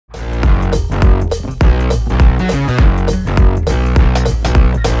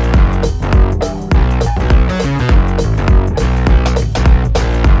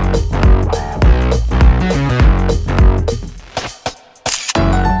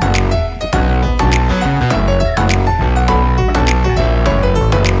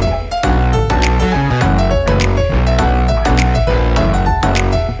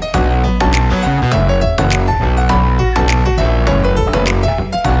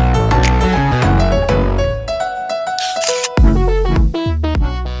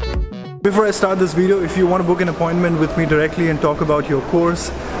before I start this video, if you want to book an appointment with me directly and talk about your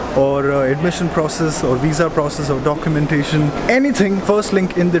course or admission process or visa process or documentation, anything, first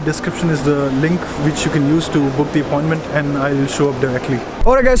link in the description is the link which you can use to book the appointment and I'll show up directly.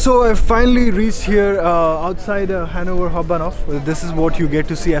 Alright guys, so I finally reached here outside Hannover Hauptbahnhof. This is what you get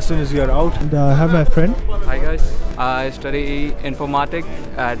to see as soon as you are out. And I have my friend. Hi guys, I study informatics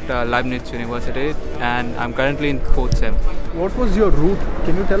at LEIBNIZ University and I'm currently in 4th sem. What was your route?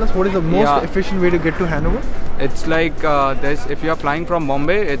 Can you tell us what is the most efficient way to get to Hannover? It's like if you are flying from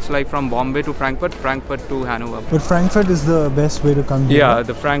Bombay, it's like from Bombay to Frankfurt, Frankfurt to Hannover. But Frankfurt is the best way to come here. Yeah,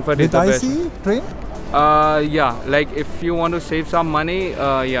 the Frankfurt is the best. With IC train? Yeah, like if you want to save some money,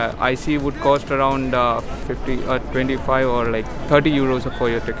 yeah, IC would cost around 50 or 25 or like 30 euros for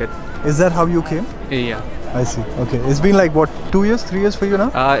your ticket. Is that how you came? Yeah. I see. Okay. It's been like what, 2 years, 3 years for you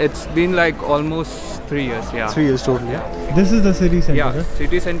now? It's been like almost 3 years, yeah. 3 years total, yeah. This is the city center, yeah, right?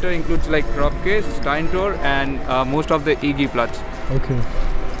 City center includes like Kropke, Steintor and most of the EG Platz. Okay.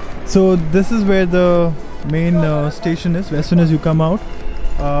 So this is where the main station is. As soon as you come out,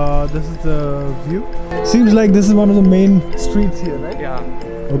 this is the view. Seems like this is one of the main streets here, right?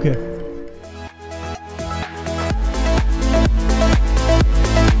 Yeah. Okay.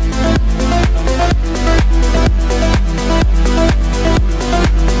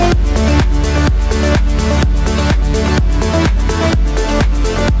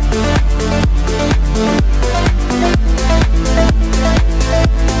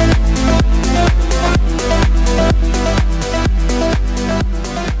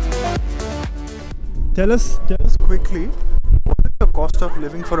 Tell us quickly, what is the cost of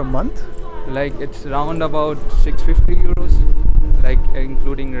living for a month? Like it's around about 650 euros, like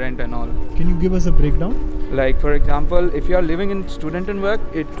including rent and all. Can you give us a breakdown? Like for example, if you are living in student and work,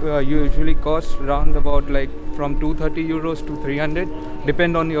 it usually costs around about like from 230 euros to 300,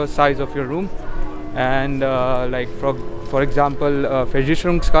 depend on your size of your room. And like for example,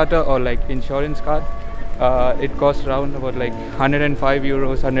 Versicherungskarte or like insurance card, it costs around about like 105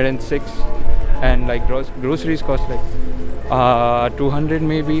 euros, 106. And like groceries cost like 200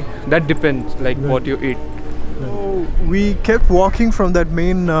 maybe. That depends like what you eat. So we kept walking from that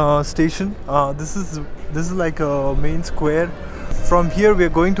main station. This is like a main square. From here we are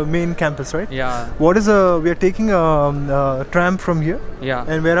going to main campus, right? Yeah. What is we are taking a tram from here. Yeah.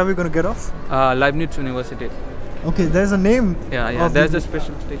 And where are we going to get off? LEIBNIZ Universität. Okay, there's a name. Yeah. There's a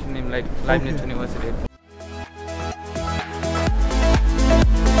special station name like LEIBNIZ Universität.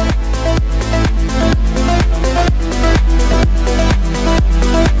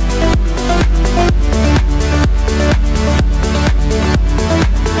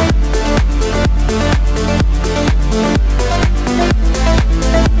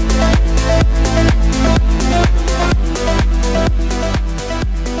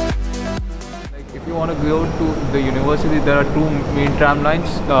 Go to the university, there are two main tram lines,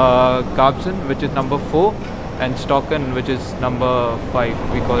 Karpsen, which is number 4, and Stocken, which is number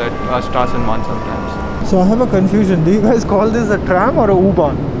 5. We call it Straßenbahn sometimes. So I have a confusion. Do you guys call this a tram or a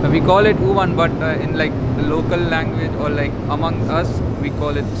U-Bahn? We call it U-Bahn, but in like the local language or like among us, we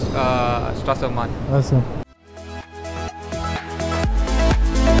call it Straßenbahn. Awesome.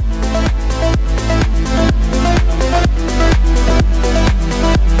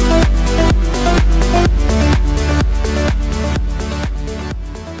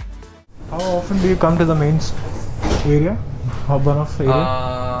 How often do you come to the main area, Hauptbahnhof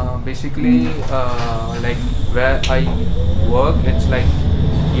area? Basically, like where I work, it's like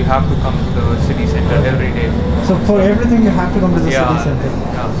you have to come to the city center every day. So for everything you have to come to the city center?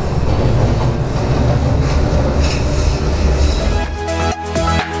 Yeah.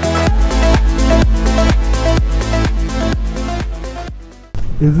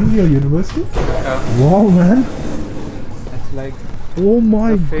 Is this your university? Yeah. Wow, man. It's like oh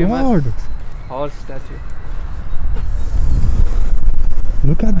my god. Horse statue.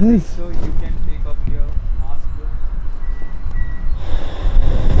 Look at this. So you can take off your mask.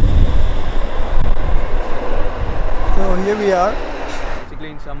 So here we are. Basically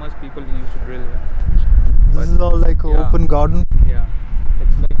in summers people used to drill here. This is all like an open garden. Yeah.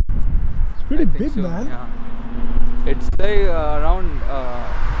 It's like it's pretty big, so, man. Yeah. It's like around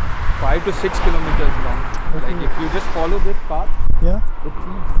 5 to 6 kilometers long. Okay. Like if you just follow this path, it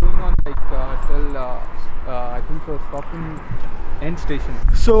keeps going on like till I think so Stockton end station.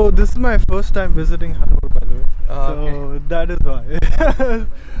 So this is my first time visiting Hannover, by the way. So that is why.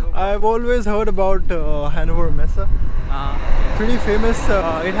 I've always heard about Hannover Messe. Pretty famous.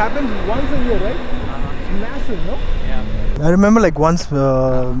 It happens once a year, right? It's massive, no? Yeah. I remember like once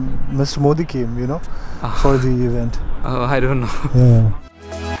Mr. Modi came, you know, for the event. Oh, I don't know. Yeah.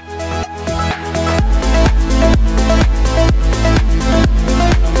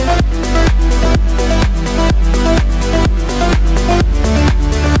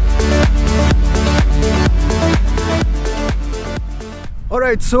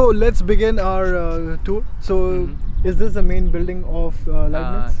 Alright, so let's begin our tour. So is this the main building of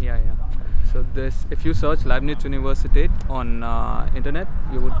LEIBNIZ? Yeah. So this, if you search Leibniz Universität on internet,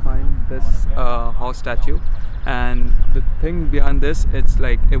 you would find this horse statue. And the thing behind this, it's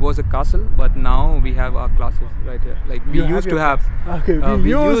like it was a castle, but now we have our classes right here. Like we used to have. Okay, we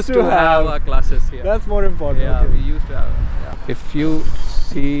used to have our classes here. That's more important. Yeah, okay. we used to have. Yeah. If you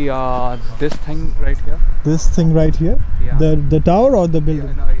see this thing right here. This thing right here. Yeah. The tower or the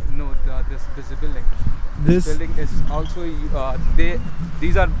building? This building. This building is also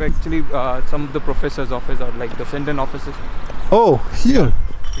these are actually some of the professors' office or like the Senton offices. Oh, here.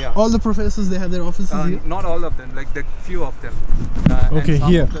 Yeah. All the professors, they have their offices here? Not all of them, like the few of them. Okay, and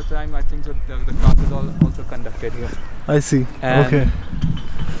some here. of the time I think so the classes also conducted here. I see. And okay.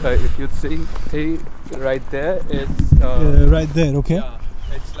 If you see right there, it's right there. Okay. Yeah,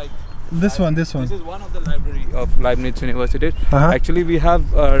 it's like this one. This is one of the library of Leibniz University. Uh-huh. Actually, we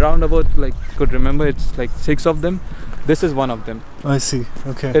have around about, like, could remember, it's like 6 of them. This is one of them. I see.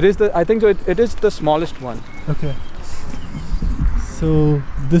 Okay. It is the, I think so. It is the smallest one. Okay. So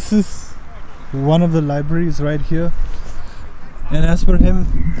this is one of the libraries right here, and as per him,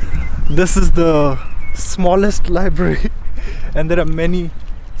 this is the smallest library, and there are many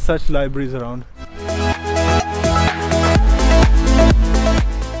such libraries around.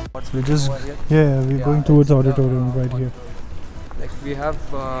 We're just we're going towards auditorium right here. Like we have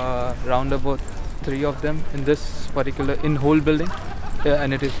round about 3 of them in this particular whole building,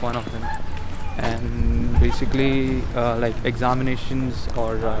 and it is one of them. And basically like examinations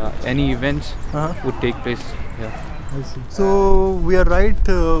or any events would take place here. I see. So we are right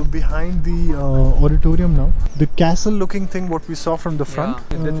behind the auditorium now. The castle looking thing what we saw from the front.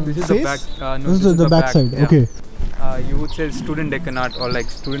 This is the back. No, this is the back side. Yeah. Okay. You would say student decanate or like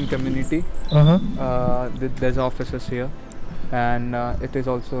student community. There's offices here, and it is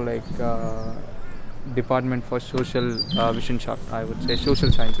also like department for social Wissenschaft, I would say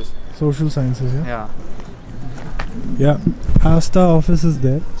social sciences. Social sciences, yeah. Yeah. Asta office is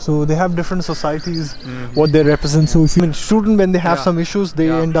there. So they have different societies, what they represent. So if you student, when they have some issues,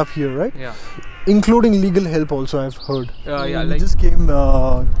 they end up here, right? Yeah. Including legal help also, I've heard. Yeah. We just came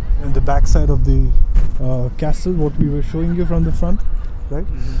in the back side of the castle, what we were showing you from the front, right?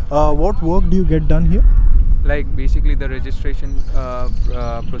 What work do you get done here? Like basically the registration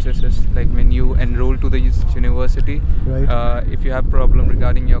processes, like when you enroll to the university, right. If you have problem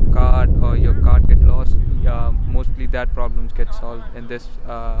regarding your card or your card get lost, mostly that problems get solved in this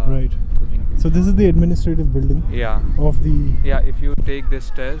right. So this is the administrative building of the... Yeah, if you take this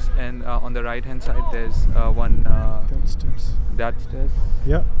stairs and on the right hand side there's one... that stairs.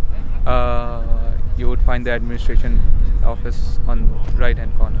 Yeah. You would find the administration office on right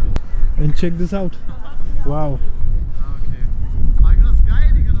hand corner. And check this out. Wow.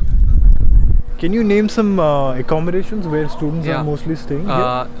 Can you name some accommodations where students are mostly staying?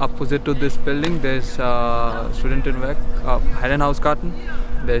 Opposite to this building, there's Studentenwerk, Herrenhausgarten.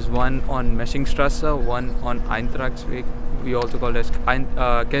 There's one on Messingstrasse, one on Eintrachtweg. We also call it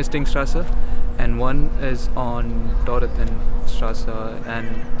Kestingstrasse, and one is on Dorotheenstrasse. And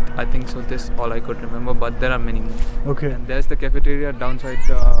I think so. This all I could remember, but there are many more. Okay. And there's the cafeteria downside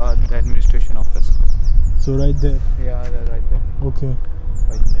the administration office. So right there. Yeah, they're right there. Okay.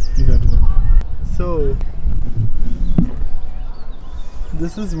 Right there. Exactly. So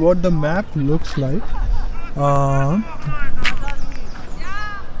this is what the map looks like.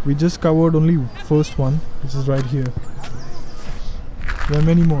 We just covered only first one, which is right here. There are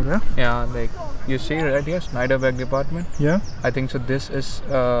many more, yeah? Yeah, like you see right here, Schneiderberg department. Yeah. I think so. This is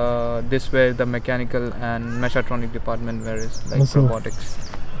this where the mechanical and mechatronic department where is like robotics.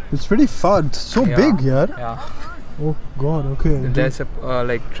 It's pretty far. It's so big, yeah. Yeah. Oh God. Okay. There's a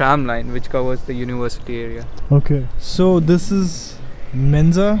like tram line which covers the university area. Okay. So this is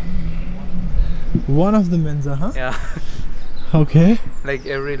Mensa. One of the Mensa, huh? Yeah. Okay. Like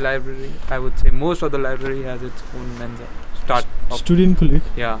every library, I would say most of the library has its own Mensa. Student colleague.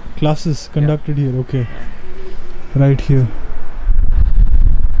 Yeah. Classes conducted here. Okay. Yeah. Right here.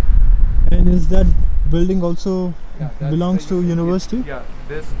 And is that building also belongs to university? Yeah.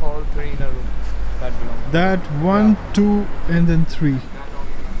 This all 3 in a row. That belongs. That 1, 2, and then 3.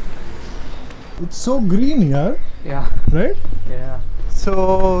 It's so green here. Yeah. Right? Yeah.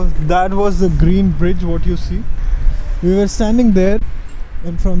 So that was the green bridge. What you see. We were standing there,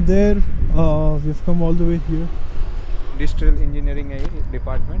 and from there we've come all the way here. Industrial engineering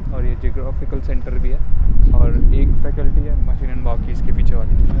department और ये geographical center भी है और एक faculty है machine and बाकी इसके पीछे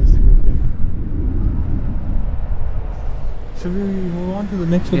वाली. Should we move on to the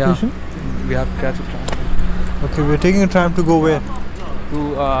next location? Yeah, we have to catch a tram. Okay, we're taking a tram to go where? to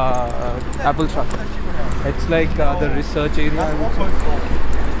Apple Structure. It's like the research area, I would say.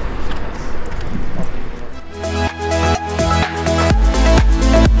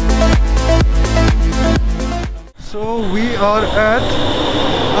 So we are at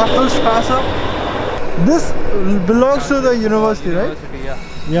Appelstraße. This belongs to the university, right? University, yeah.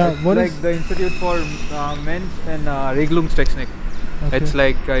 Yeah. It's What like is the Institute for Men's and Regelungstechnik. Okay. It's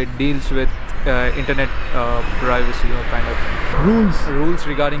like it deals with internet privacy or kind of rules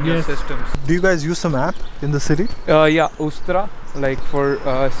regarding your Yes. systems. Do you guys use some app in the city? Yeah, Ustra, like for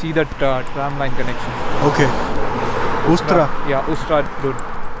see that tram line connection. Okay. Ustra. Yeah, Ustra dude.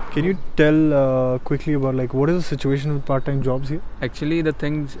 Can you tell quickly about like what is the situation with part-time jobs here? Actually, the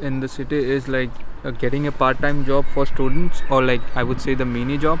things in the city is like getting a part-time job for students, or like I would say the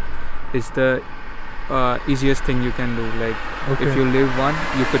mini job is the easiest thing you can do. Like if you leave one,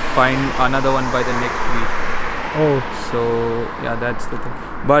 you could find another one by the next week. Oh. So yeah, that's the thing.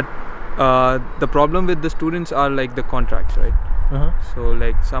 But the problem with the students are like the contracts, right? So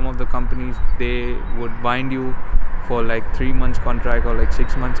like some of the companies, they would bind you for like 3 months contract or like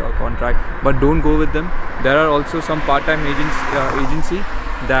 6 months or contract, but don't go with them. There are also some part-time agency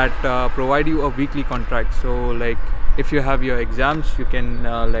that provide you a weekly contract. So like if you have your exams, you can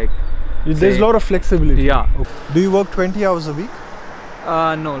like There's a lot of flexibility. Yeah. Do you work 20 hours a week?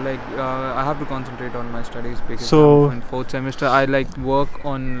 No, like I have to concentrate on my studies because So I'm in 4th semester. I like work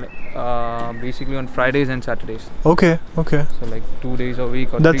on basically on Fridays and Saturdays. okay. So like 2 days a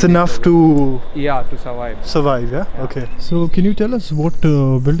week. Or That's 3 days enough a to week. Yeah, to survive. survive. Yeah. Yeah. Okay. So can you tell us what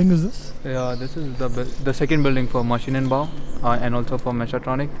building is this? Yeah, this is the second building for Maschinenbau and also for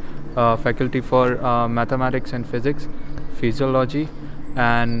Mechatronic, faculty for mathematics and physics, physiology,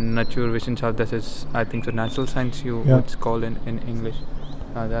 and Naturwissenschaft. This is, I think, so natural science you would call in English.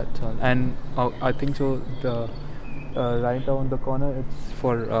 That's all. And I think so the right down the corner, it's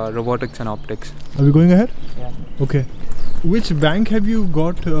for robotics and optics. Are we going ahead? Yeah. Okay. Which bank have you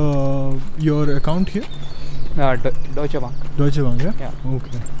got your account here? Deutsche Bank. Deutsche Bank, yeah? Yeah.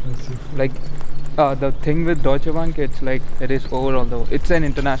 Okay, I see. Like the thing with Deutsche Bank, it's like it is overall it's an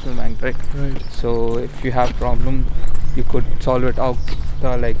international bank, right? Right. So if you have problem, you could solve it out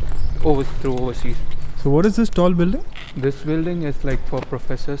like through overseas. So what is this tall building? This building is like for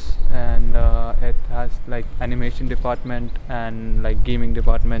professors, and it has like animation department and like gaming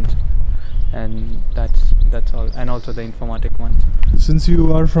department, and that's all, and also the informatic ones. Since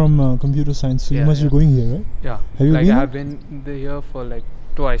you are from computer science, so you must be going here, right? Yeah. Have you like been I have been here for like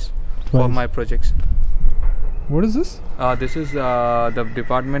twice for my projects. What is this? This is the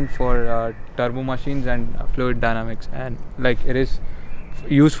department for turbo machines and fluid dynamics, and like it is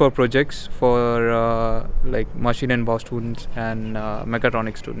used for projects for like Maschinenbau students and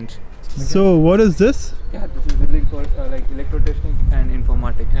mechatronics students. So what is this? Yeah, this is building for like electrotechnic and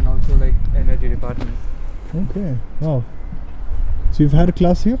informatics, and also like energy department. Okay. Wow. So you've had a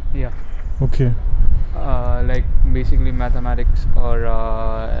class here? Yeah. Okay. Like basically mathematics or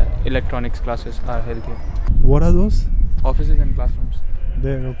electronics classes are held here. What are those? Offices and classrooms.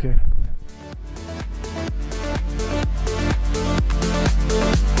 There. Okay.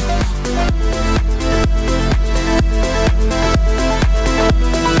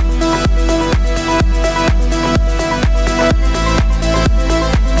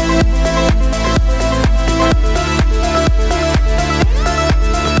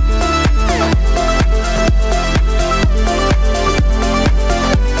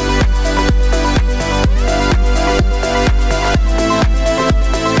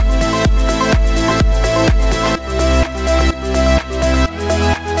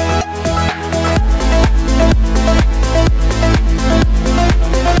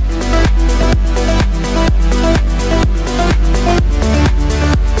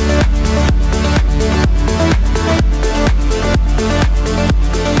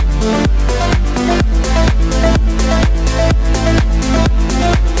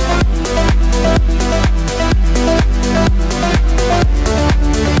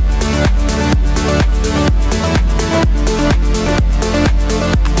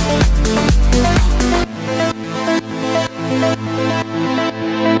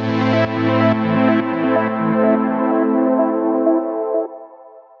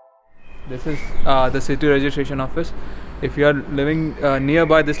 This is the city registration office. If you are living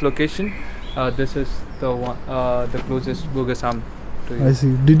nearby this location, this is the one, the closest Bugasam to you. I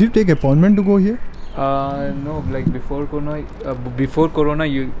see. Did you take appointment to go here? No, like before Corona,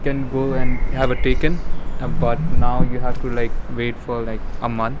 you can go and have a taken, but now you have to like wait for like a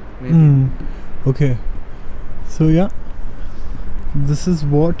month maybe. Okay. So yeah, this is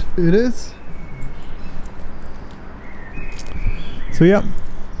what it is. So yeah,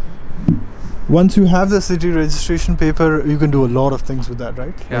 once you have the city registration paper, you can do a lot of things with that,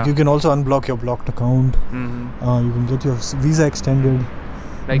 right? Yeah. Like you can also unblock your blocked account. You can get your visa extended.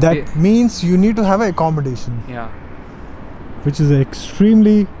 Like that means you need to have an accommodation. Yeah. Which is an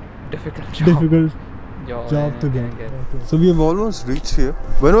extremely difficult job to get. Okay. So we have almost reached here.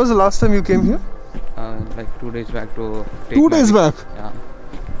 When was the last time you came here? Like 2 days back to take 2 days back? Yeah,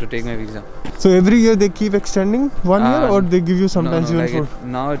 to take my visa. So every year they keep extending 1 year, or they give you sometimes no, even like for...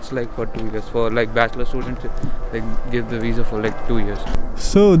 now it's like for 2 years. For like bachelor students, they give the visa for like 2 years.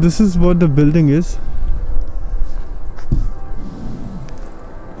 So this is what the building is.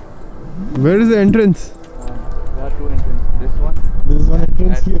 Where is the entrance? There are 2 entrances. This one. There is one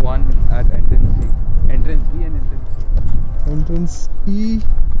entrance at here. One at entrance C. Entrance E and entrance C. Entrance E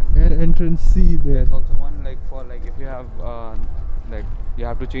and entrance C there. There's also one like for like if you have like you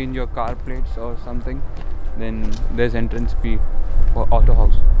have to change your car plates or something, then there's entrance P for auto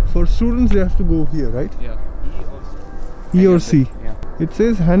house. For students they have to go here, right? Yeah. E or C. Yeah. It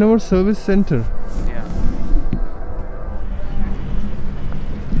says Hannover Service Center. Yeah.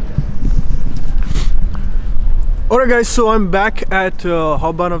 Alright guys, so I'm back at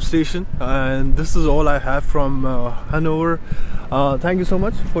Hauptbahnhof station, and this is all I have from Hannover. Thank you so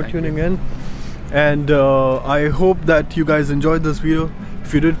much for tuning in, and I hope that you guys enjoyed this video.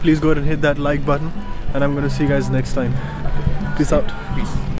 If you did, please go ahead and hit that like button, and I'm gonna see you guys next time. Peace out. Peace.